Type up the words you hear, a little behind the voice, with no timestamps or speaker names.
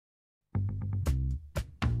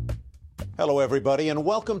Hello, everybody, and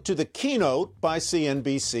welcome to the Keynote by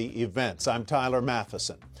CNBC Events. I'm Tyler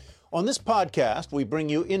Matheson. On this podcast, we bring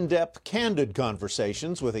you in-depth, candid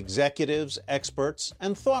conversations with executives, experts,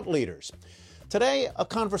 and thought leaders. Today, a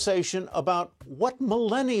conversation about what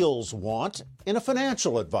millennials want in a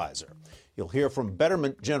financial advisor. You'll hear from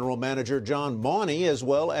Betterment General Manager Jon Mauney, as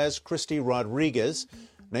well as Kristi Rodriguez,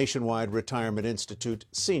 Nationwide Retirement Institute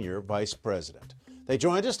Senior Vice President. They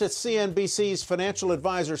joined us at CNBC's Financial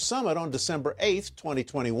Advisor Summit on December 8th,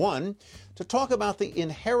 2021, to talk about the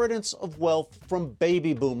inheritance of wealth from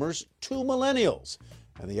baby boomers to millennials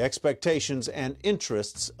and the expectations and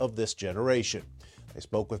interests of this generation. I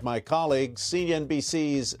spoke with my colleague,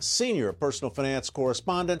 CNBC's senior personal finance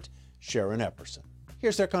correspondent, Sharon Epperson.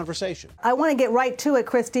 Here's their conversation. I want to get right to it,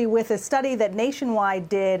 Kristi, with a study that Nationwide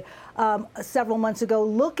did several months ago,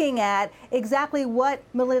 looking at exactly what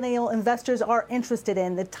millennial investors are interested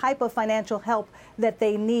in, the type of financial help that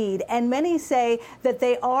they need. And many say that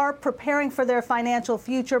they are preparing for their financial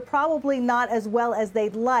future, probably not as well as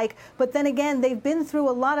they'd like. But then again, they've been through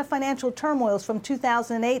a lot of financial turmoils from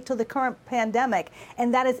 2008 to the current pandemic,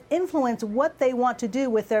 and that has influenced what they want to do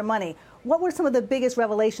with their money. What were some of the biggest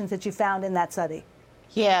revelations that you found in that study?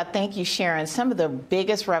 Yeah, thank you, Sharon. Some of the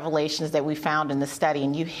biggest revelations that we found in the study,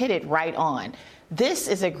 and you hit it right on. This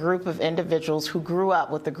is a group of individuals who grew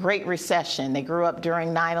up with the Great Recession. They grew up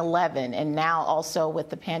during 9/11 and now also with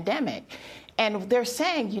the pandemic. And they're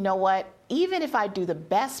saying, you know what, even if I do the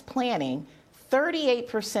best planning,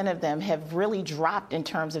 38% of them have really dropped in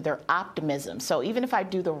terms of their optimism. So even if I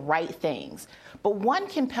do the right things. But one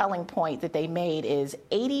compelling point that they made is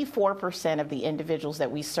 84% of the individuals that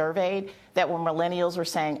we surveyed that were millennials were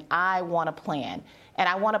saying, I want a plan. And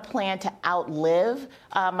I want a plan to outlive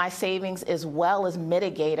my savings as well as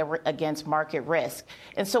mitigate against market risk.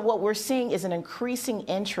 And so what we're seeing is an increasing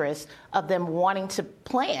interest of them wanting to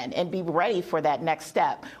plan and be ready for that next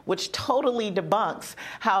step, which totally debunks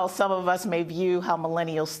how some of us may view how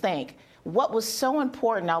millennials think. What was so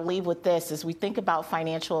important, I'll leave with this, as we think about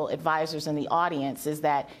financial advisors in the audience, is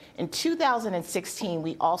that in 2016,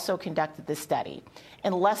 we also conducted this study.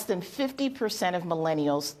 And less than 50% of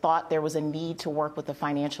millennials thought there was a need to work with a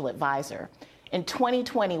financial advisor. In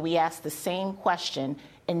 2020, we asked the same question,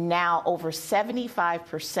 and now over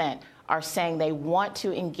 75% are saying they want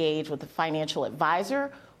to engage with a financial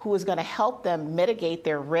advisor who is going to help them mitigate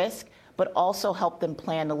their risk, but also help them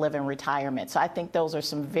plan to live in retirement. So I think those are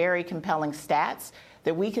some very compelling stats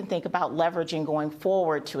that we can think about leveraging going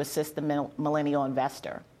forward to assist the millennial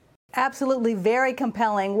investor. Absolutely, very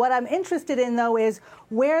compelling. What I'm interested in, though, is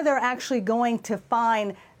where they're actually going to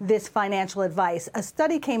find this financial advice. A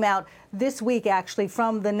study came out this week, actually,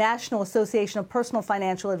 from the National Association of Personal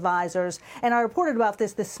Financial Advisors, and I reported about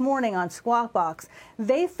this morning on Squawk Box.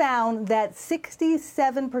 They found that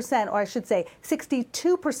 67%, or I should say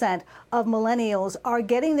 62% of millennials are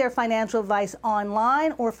getting their financial advice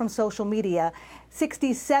online or from social media.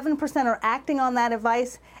 67% are acting on that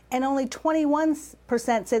advice, and only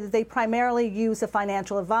 21% say that they primarily use a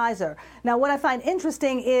financial advisor. Now, what I find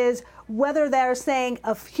interesting is whether they're saying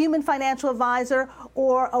a human financial advisor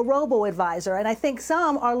or a robo-advisor. And I think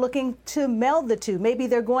some are looking to meld the two. Maybe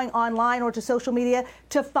they're going online or to social media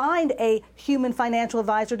to find a human financial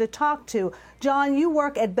advisor to talk to. Jon, you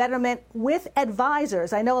work at Betterment with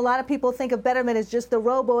advisors. I know a lot of people think of Betterment as just the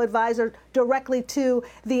robo-advisor directly to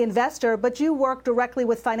the investor, but you work directly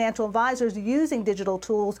with financial advisors using digital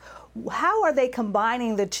tools. How are they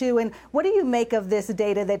combining the two, and what do you make of this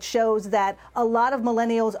data that shows that a lot of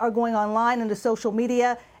millennials are going online into social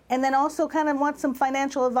media and then also kind of want some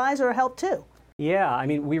financial advisor help too? Yeah, I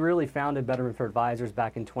mean, we really founded Betterment for Advisors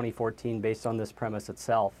back in 2014 based on this premise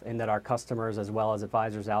itself, in that our customers as well as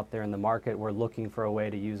advisors out there in the market were looking for a way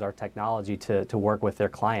to use our technology to work with their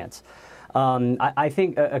clients. I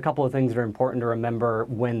think a couple of things that are important to remember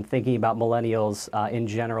when thinking about millennials in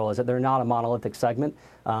general is that they're not a monolithic segment.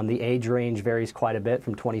 The age range varies quite a bit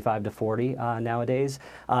from 25 to 40 nowadays,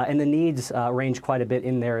 and the needs range quite a bit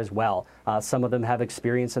in there as well. Some of them have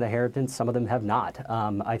experience and inheritance, some of them have not.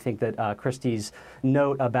 I think that Kristi's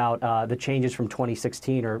note about the changes from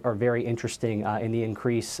 2016 are very interesting in the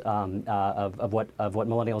increase of what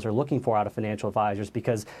millennials are looking for out of financial advisors,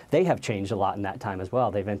 because they have changed a lot in that time as well.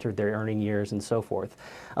 They've entered their earning years and so forth.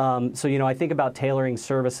 So, I think about tailoring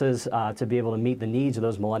services to be able to meet the needs of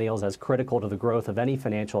those millennials as critical to the growth of any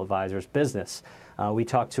financial advisor's business. We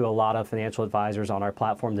talk to a lot of financial advisors on our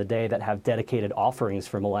platform today that have dedicated offerings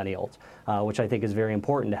for millennials, which I think is very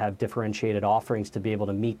important, to have differentiated offerings to be able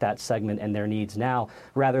to meet that segment and their needs now,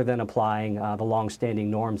 rather than applying the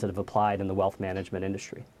long-standing norms that have applied in the wealth management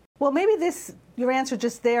industry. Well, maybe your answer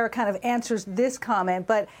just there kind of answers this comment,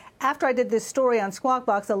 but after I did this story on Squawk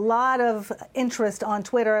Box, a lot of interest on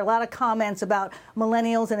Twitter, a lot of comments about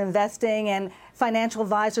millennials and investing and financial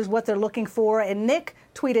advisors, what they're looking for. And Nick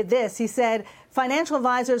tweeted this. He said, financial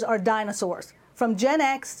advisors are dinosaurs. From Gen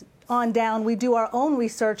X on down, we do our own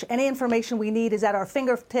research. Any information we need is at our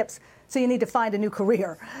fingertips, so you need to find a new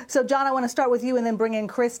career. So, Jon, I want to start with you and then bring in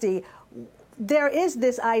Kristi. There is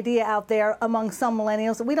this idea out there among some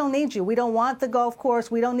millennials that we don't need you. We don't want the golf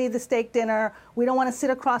course. We don't need the steak dinner. We don't want to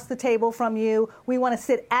sit across the table from you. We want to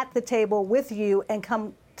sit at the table with you and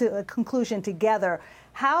come to a conclusion together.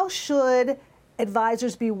 How should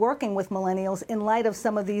advisors be working with millennials in light of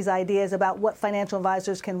some of these ideas about what financial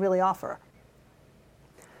advisors can really offer?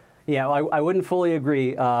 Yeah, I wouldn't fully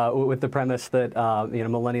agree with the premise that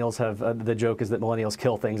millennials have. The joke is that millennials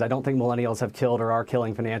kill things. I don't think millennials have killed or are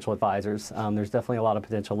killing financial advisors. There's definitely a lot of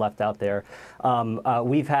potential left out there.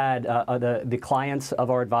 We've had the clients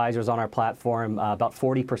of our advisors on our platform. About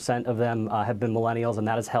 40% of them have been millennials, and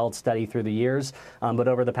that has held steady through the years. But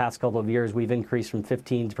over the past couple of years, we've increased from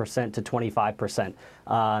 15% to 25%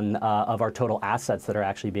 of our total assets that are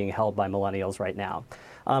actually being held by millennials right now.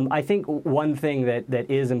 I think one thing that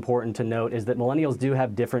is important to note is that millennials do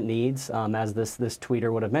have different needs, as this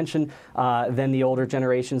tweeter would have mentioned, than the older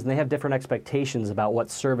generations, and they have different expectations about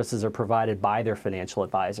what services are provided by their financial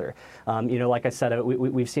advisor. Like I said,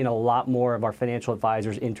 we've seen a lot more of our financial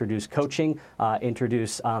advisors introduce coaching,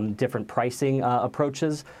 introduce different pricing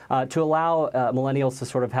approaches to allow millennials to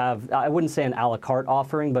sort of have, I wouldn't say an a la carte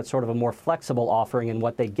offering, but sort of a more flexible offering in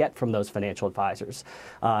what they get from those financial advisors.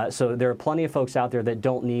 So there are plenty of folks out there that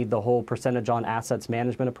don't need the whole percentage on assets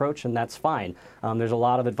management approach, and that's fine. There's a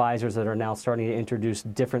lot of advisors that are now starting to introduce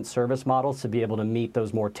different service models to be able to meet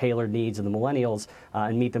those more tailored needs of the millennials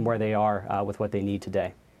and meet them where they are with what they need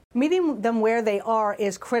today. Meeting them where they are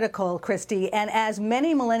is critical, Kristi, and as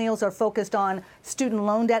many millennials are focused on student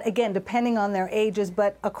loan debt, again, depending on their ages,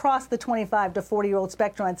 but across the 25 to 40-year-old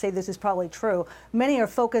spectrum, I'd say this is probably true. Many are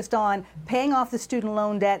focused on paying off the student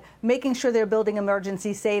loan debt, making sure they're building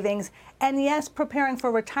emergency savings, and yes, preparing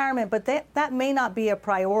for retirement, but that may not be a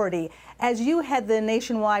priority. As you head the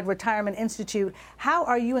Nationwide Retirement Institute, how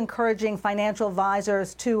are you encouraging financial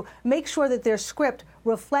advisors to make sure that their script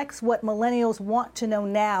reflects what millennials want to know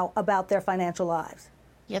now about their financial lives?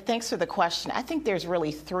 Yeah, thanks for the question. I think there's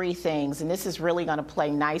really three things, and this is really going to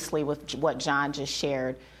play nicely with what Jon just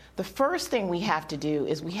shared. The first thing we have to do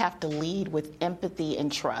is we have to lead with empathy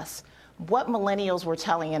and trust. What millennials were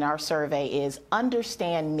telling in our survey is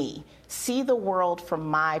understand me, see the world from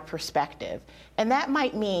my perspective. And that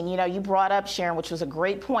might mean, you brought up, Sharon, which was a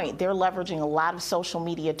great point, they're leveraging a lot of social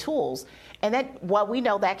media tools. And that, while we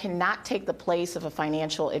know that cannot take the place of a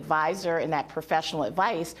financial advisor and that professional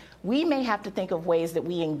advice, we may have to think of ways that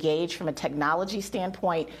we engage from a technology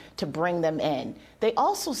standpoint to bring them in. They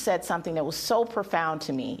also said something that was so profound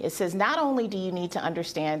to me. It says, not only do you need to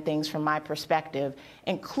understand things from my perspective,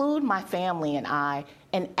 include my family and I,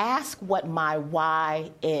 and ask what my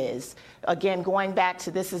why is. Again, going back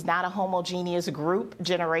to this is not a homogeneous group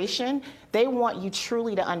generation. They want you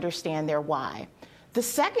truly to understand their why. The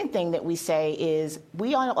second thing that we say is,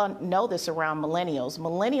 we all know this around millennials.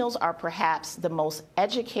 Millennials are perhaps the most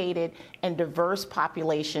educated and diverse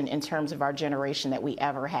population in terms of our generation that we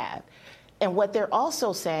ever have. And what they're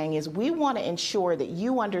also saying is we want to ensure that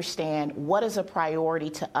you understand what is a priority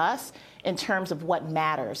to us in terms of what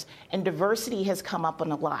matters. And diversity has come up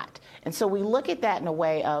on a lot. And so we look at that in a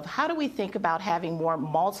way of how do we think about having more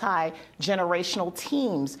multi-generational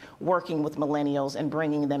teams working with millennials and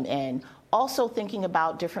bringing them in. Also thinking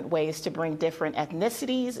about different ways to bring different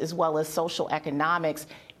ethnicities as well as social economics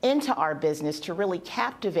into our business to really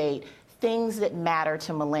captivate things that matter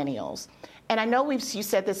to millennials. And I know you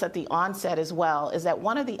said this at the onset as well, is that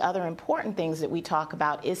one of the other important things that we talk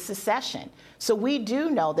about is succession. So we do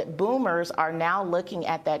know that boomers are now looking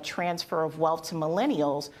at that transfer of wealth to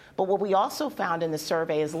millennials, but what we also found in the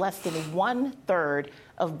survey is less than 1/3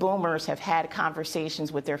 of boomers have had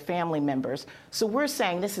conversations with their family members. So we're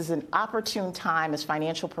saying this is an opportune time as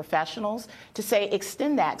financial professionals to say,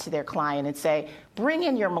 extend that to their client and say, bring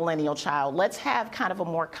in your millennial child. Let's have kind of a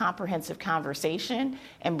more comprehensive conversation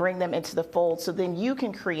and bring them into the fold so then you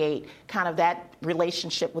can create kind of that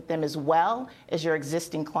relationship with them as well as your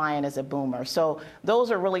existing client as a boomer. So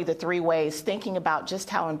those are really the three ways, thinking about just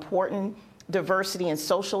how important diversity and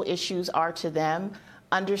social issues are to them,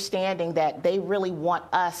 understanding that they really want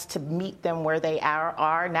us to meet them where they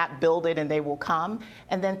are, not build it and they will come.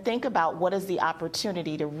 And then think about what is the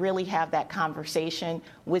opportunity to really have that conversation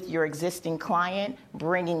with your existing client,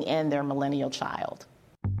 bringing in their millennial child.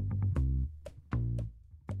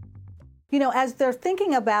 You know, as they're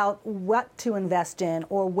thinking about what to invest in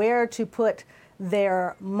or where to put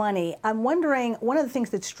their money, I'm wondering, one of the things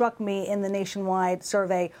that struck me in the nationwide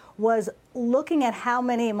survey was looking at how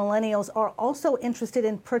many millennials are also interested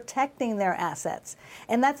in protecting their assets.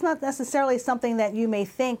 And that's not necessarily something that you may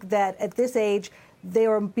think that at this age they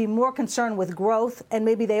would be more concerned with growth, and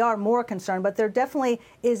maybe they are more concerned, but there definitely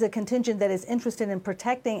is a contingent that is interested in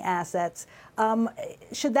protecting assets.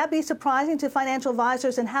 Should that be surprising to financial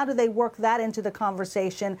advisors, and how do they work that into the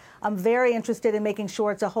conversation? I'm very interested in making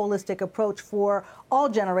sure it's a holistic approach for all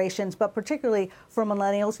generations, but particularly for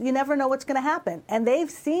millennials. You never know what's going to happen, and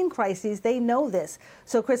they've seen crises. They know this.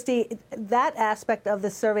 So, Kristi, that aspect of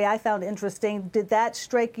the survey I found interesting. Did that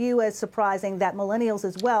strike you as surprising that millennials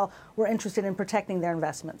as well were interested in protecting their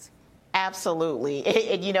investments?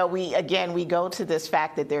 Absolutely. You know, we go to this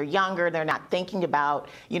fact that they're younger, they're not thinking about,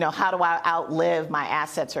 you know, how do I outlive my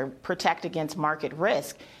assets or protect against market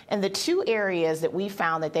risk? And the two areas that we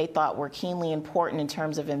found that they thought were keenly important in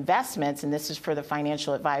terms of investments, and this is for the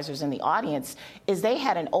financial advisors in the audience, is they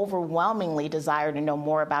had an overwhelmingly desire to know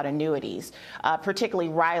more about annuities, particularly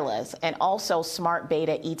RILAs, and also smart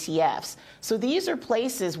beta ETFs. So these are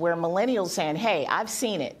places where millennials saying, hey, I've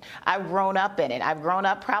seen it. I've grown up in it. I've grown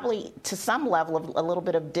up probably to some level of a little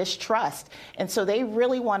bit of distrust. And so they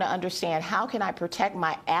really want to understand, how can I protect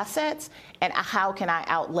my assets and how can I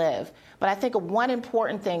outlive? But I think one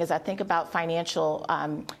important thing as I think about financial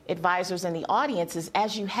advisors in the audience is,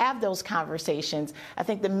 as you have those conversations, I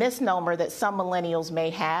think the misnomer that some millennials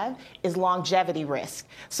may have is longevity risk.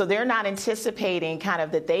 So they're not anticipating kind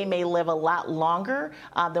of that they may live a lot longer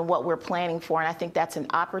than what we're planning for. And I think that's an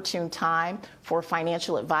opportune time for a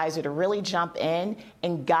financial advisor to really jump in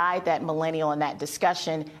and guide that millennial in that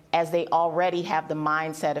discussion, as they already have the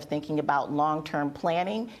mindset of thinking about long-term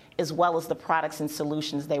planning, as well as the products and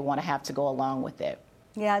solutions they want to have to go along with it.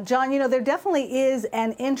 Yeah, Jon, you know, there definitely is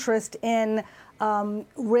an interest in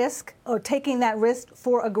risk, or taking that risk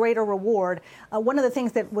for a greater reward. One of the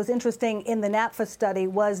things that was interesting in the NAPFA study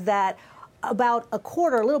was that about a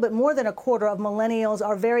quarter, a little bit more than a quarter of millennials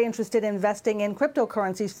are very interested in investing in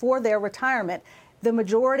cryptocurrencies for their retirement. The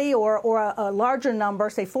majority, or a larger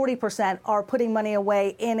number, say 40%, are putting money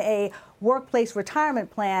away in a workplace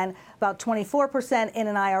retirement plan, about 24% in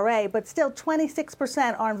an IRA, but still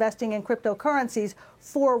 26% are investing in cryptocurrencies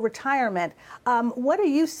for retirement. What are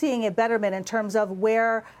you seeing at Betterment in terms of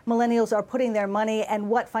where millennials are putting their money, and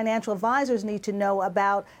what financial advisors need to know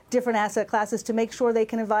about different asset classes to make sure they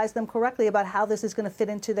can advise them correctly about how this is going to fit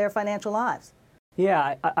into their financial lives?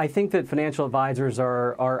 Yeah, I think that financial advisors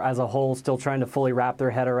are, as a whole, still trying to fully wrap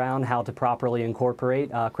their head around how to properly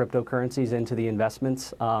incorporate cryptocurrencies into the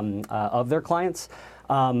investments of their clients.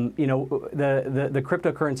 You know, the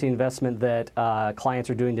cryptocurrency investment that clients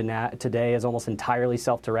are doing today is almost entirely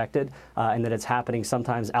self-directed, and that it's happening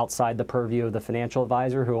sometimes outside the purview of the financial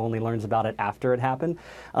advisor, who only learns about it after it happened.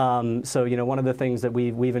 So, you know, one of the things that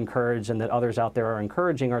we've encouraged, and that others out there are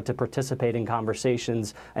encouraging, are to participate in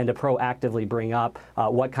conversations and to proactively bring up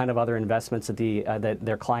what kind of other investments that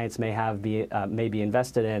their clients may be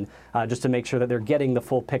invested in, just to make sure that they're getting the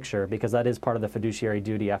full picture, because that is part of the fiduciary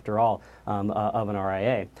duty, after all, of an RIA.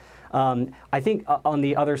 I think on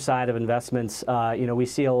the other side of investments, you know, we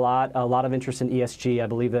see a lot of interest in ESG. I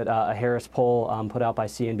believe that a Harris poll put out by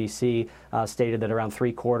CNBC stated that around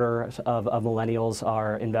 3/4 of millennials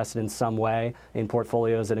are invested in some way in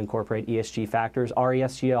portfolios that incorporate ESG factors. Our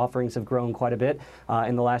ESG offerings have grown quite a bit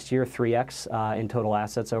in the last year, 3x in total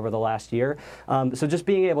assets over the last year. So just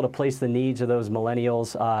being able to place the needs of those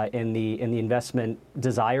millennials in the investment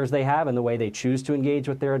desires they have, and the way they choose to engage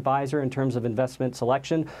with their advisor in terms of investment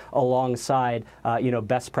selection, alongside you know,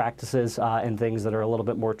 best practices and things that are a little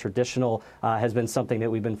bit more traditional, has been something that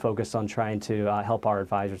we've been focused on trying to help our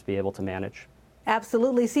advisors be able to manage.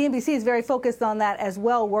 Absolutely. CNBC is very focused on that as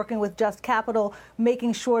well, working with Just Capital,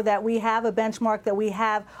 making sure that we have a benchmark, that we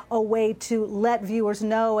have a way to let viewers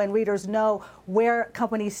know and readers know where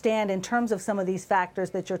companies stand in terms of some of these factors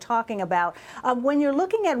that you're talking about. When you're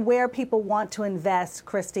looking at where people want to invest,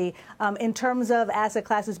 Kristi, in terms of asset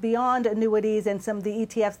classes beyond annuities and some of the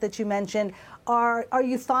ETFs that you mentioned, are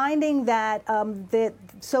you finding that that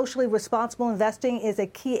socially responsible investing is a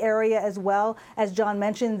key area as well, as Jon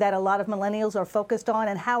mentioned, that a lot of millennials are focused on?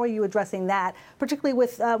 And how are you addressing that, particularly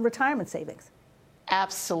with retirement savings?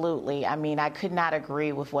 Absolutely. I mean, I could not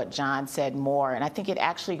agree with what Jon said more. And I think it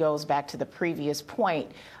actually goes back to the previous point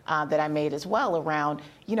that I made as well around,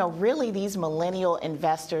 really these millennial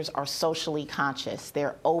investors are socially conscious.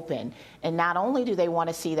 They're open. And not only do they want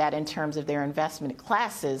to see that in terms of their investment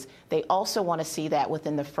classes, they also want to see that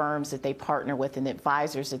within the firms that they partner with and the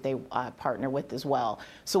advisors that they partner with as well.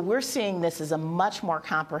 So we're seeing this as a much more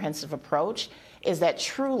comprehensive approach. Is that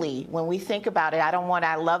truly, when we think about it,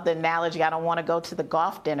 I love the analogy, I don't want to go to the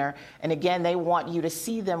golf dinner. And again, they want you to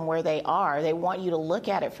see them where they are. They want you to look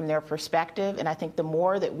at it from their perspective. And I think the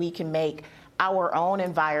more that we can make our own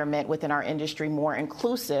environment within our industry more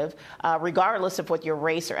inclusive, regardless of what your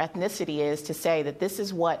race or ethnicity is, to say that this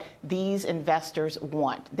is what these investors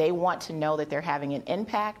want. They want to know that they're having an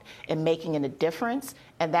impact and making a difference.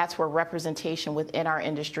 And that's where representation within our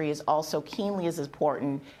industry is also keenly as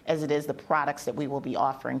important as it is the products that we will be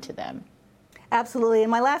offering to them. Absolutely.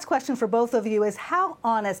 And my last question for both of you is, how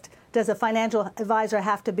honest does a financial advisor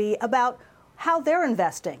have to be about how they're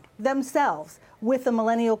investing themselves with a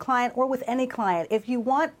millennial client or with any client? If you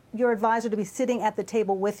want your advisor to be sitting at the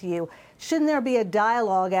table with you, shouldn't there be a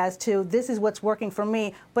dialogue as to, this is what's working for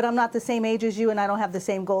me, but I'm not the same age as you and I don't have the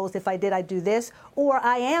same goals. If I did, I'd do this. Or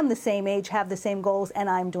I am the same age, have the same goals, and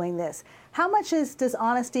I'm doing this. How much does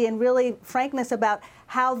honesty and really frankness about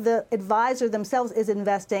how the advisor themselves is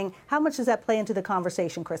investing, how much does that play into the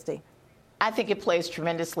conversation, Kristi? I think it plays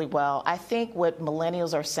tremendously well. I think what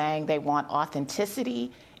millennials are saying, they want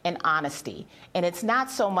authenticity and honesty. And it's not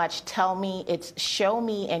so much tell me, it's show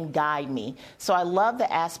me and guide me. So I love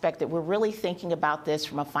the aspect that we're really thinking about this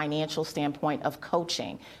from a financial standpoint of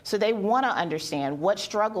coaching. So they want to understand, what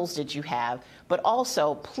struggles did you have, but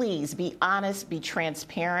also please be honest, be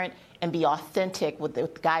transparent, and be authentic with the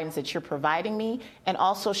guidance that you're providing me, and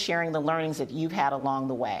also sharing the learnings that you've had along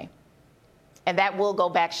the way. And that will go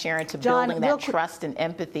back, Sharon, to building that trust and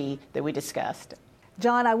empathy that we discussed.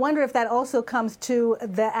 Jon, I wonder if that also comes to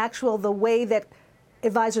the way that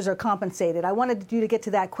advisors are compensated. I wanted you to get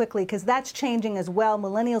to that quickly because that's changing as well.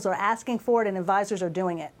 Millennials are asking for it and advisors are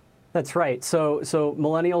doing it. That's right. So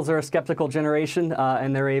millennials are a skeptical generation,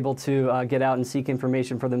 and they're able to get out and seek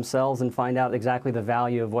information for themselves and find out exactly the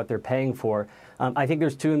value of what they're paying for. I think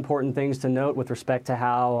there's two important things to note with respect to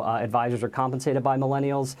how advisors are compensated by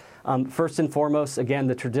millennials. First and foremost, again,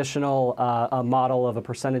 the traditional model of a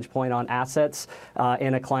percentage point on assets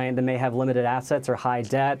in a client that may have limited assets or high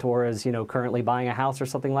debt or is currently buying a house or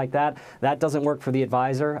something like that. That doesn't work for the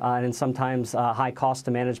advisor, and sometimes high cost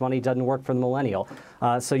to manage money doesn't work for the millennial.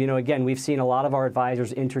 So again, we've seen a lot of our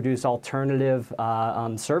advisors introduce alternative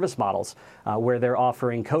service models where they're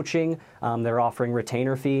offering coaching, they're offering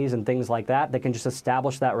retainer fees and things like that. They can just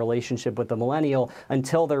establish that relationship with the millennial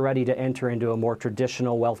until they're ready to enter into a more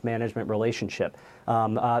traditional wealth management relationship.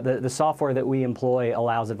 The software that we employ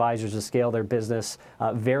allows advisors to scale their business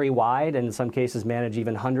very wide, and in some cases manage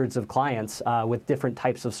even hundreds of clients with different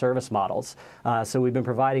types of service models. So we've been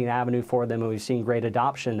providing an avenue for them, and we've seen great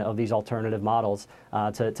adoption of these alternative models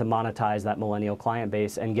to monetize that millennial client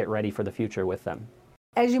base and get ready for the future with them.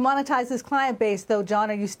 As you monetize this client base, though,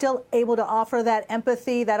 Jon, are you still able to offer that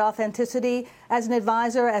empathy, that authenticity as an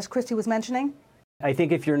advisor, as Kristi was mentioning? I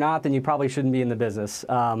think if you're not, then you probably shouldn't be in the business,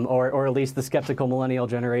 or at least the skeptical millennial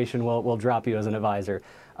generation will drop you as an advisor.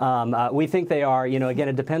 We think they are. Again,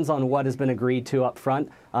 it depends on what has been agreed to up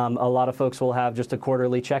front. A lot of folks will have just a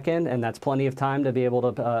quarterly check-in, and that's plenty of time to be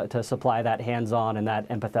able to supply that hands-on and that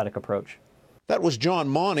empathetic approach. That was Jon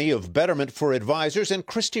Mauney of Betterment for Advisors and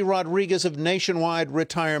Kristi Rodriguez of Nationwide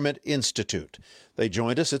Retirement Institute. They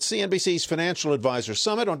joined us at CNBC's Financial Advisor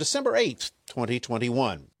Summit on December 8th,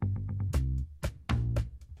 2021.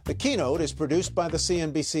 The Keynote is produced by the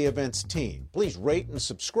CNBC Events team. Please rate and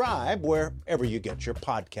subscribe wherever you get your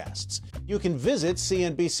podcasts. You can visit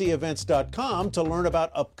cnbcevents.com to learn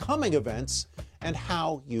about upcoming events and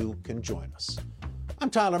how you can join us. I'm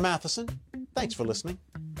Tyler Matheson. Thanks for listening.